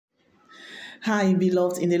Hi,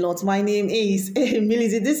 beloved in the Lord. My name is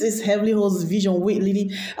Melody. This is Heavenly Host Vision with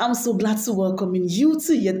Lily. I'm so glad to welcome you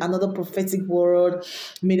to yet another prophetic word.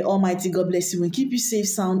 May the Almighty God bless you and keep you safe,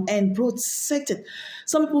 sound, and protected.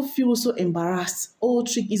 Some people feel so embarrassed. Oh,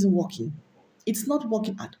 trick isn't working. It's not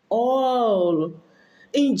working at all.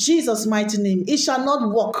 In Jesus' mighty name, it shall not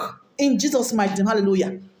work. In Jesus' mighty name,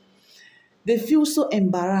 hallelujah. They feel so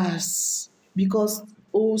embarrassed because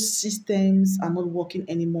old systems are not working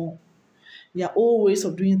anymore. Their old ways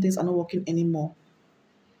of doing things are not working anymore.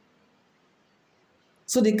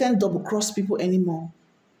 So they can't double cross people anymore.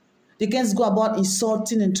 They can't go about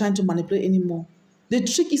insulting and trying to manipulate anymore. The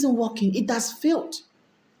trick isn't working. It has failed.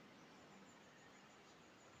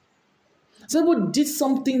 Some people did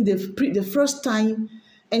something the first time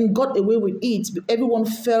and got away with it. Everyone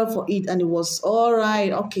fell for it and it was all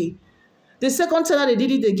right, okay. The second time that they did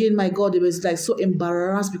it again, my God, they was like so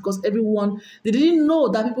embarrassed because they didn't know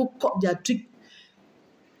that people caught their trick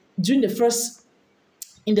during in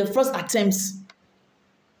the first attempts.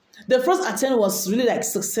 The first attempt was really like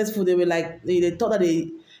successful. They were like they thought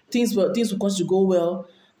that things were going to go well.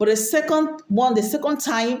 But the second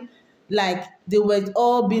time, like they were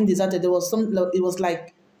all being deserted. There was it was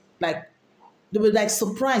like they were like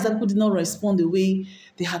surprised that people did not respond the way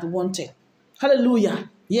they had wanted. Hallelujah.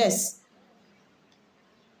 Yes.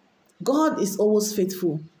 God is always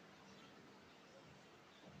faithful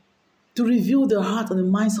to reveal the heart and the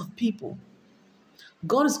minds of people.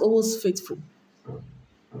 God is always faithful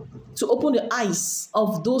to open the eyes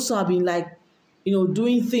of those who have been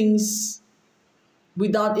doing things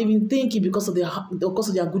without even thinking because of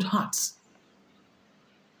their good hearts.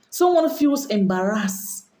 Someone feels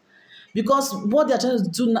embarrassed because what they're trying to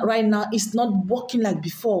do right now is not working like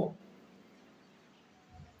before.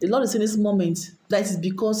 The Lord is in this moment that is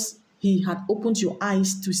because He had opened your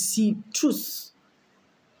eyes to see truth.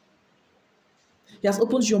 He has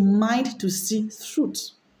opened your mind to see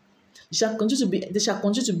truth. They shall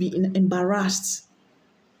continue to be embarrassed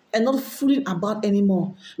and not fooling about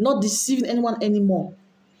anymore, not deceiving anyone anymore.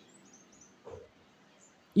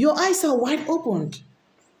 Your eyes are wide opened.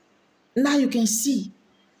 Now you can see,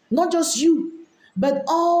 not just you, but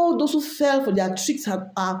all those who fell for their tricks have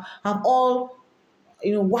all,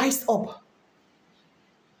 wised up.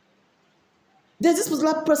 There's this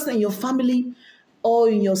particular person in your family or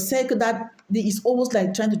in your circle that is always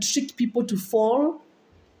like trying to trick people to fall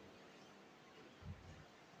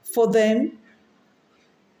for them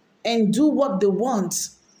and do what they want.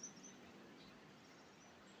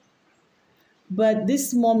 But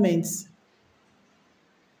this moment,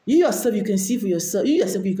 you yourself, you can see for yourself,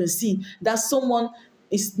 you can see that someone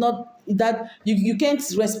is not, that you can't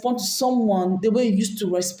respond to someone the way you used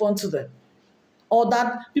to respond to them. Or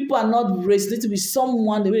that people are not resonating with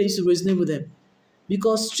someone the way they used to resonate with them.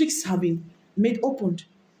 Because tricks have been made open.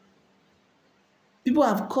 People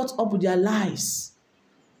have caught up with their lies,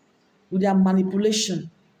 with their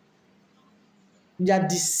manipulation, with their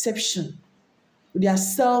deception, with their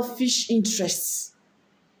selfish interests.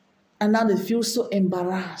 And now they feel so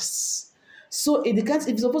embarrassed. So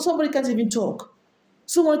if somebody can't even talk,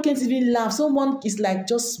 someone can't even laugh, someone is like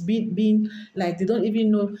just being like they don't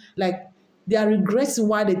even know, like they are regretting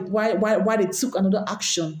why they took another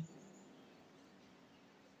action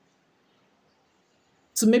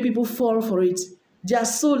to make people fall for it. They are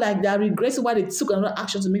so like they are regretting why they took another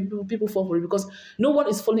action to make people fall for it, because no one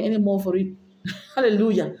is falling anymore for it.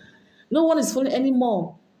 Hallelujah. No one is falling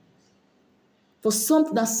anymore for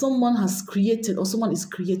something that someone has created or someone is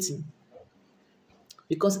creating,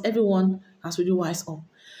 because everyone has really wised up.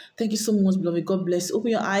 Thank you so much, beloved. God bless you.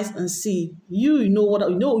 Open your eyes and see. You know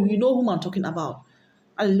whom I'm talking about.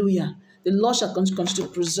 Hallelujah. The Lord shall continue to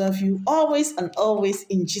preserve you always and always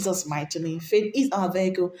in Jesus' mighty name. Faith is our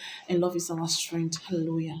vehicle and love is our strength.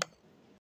 Hallelujah.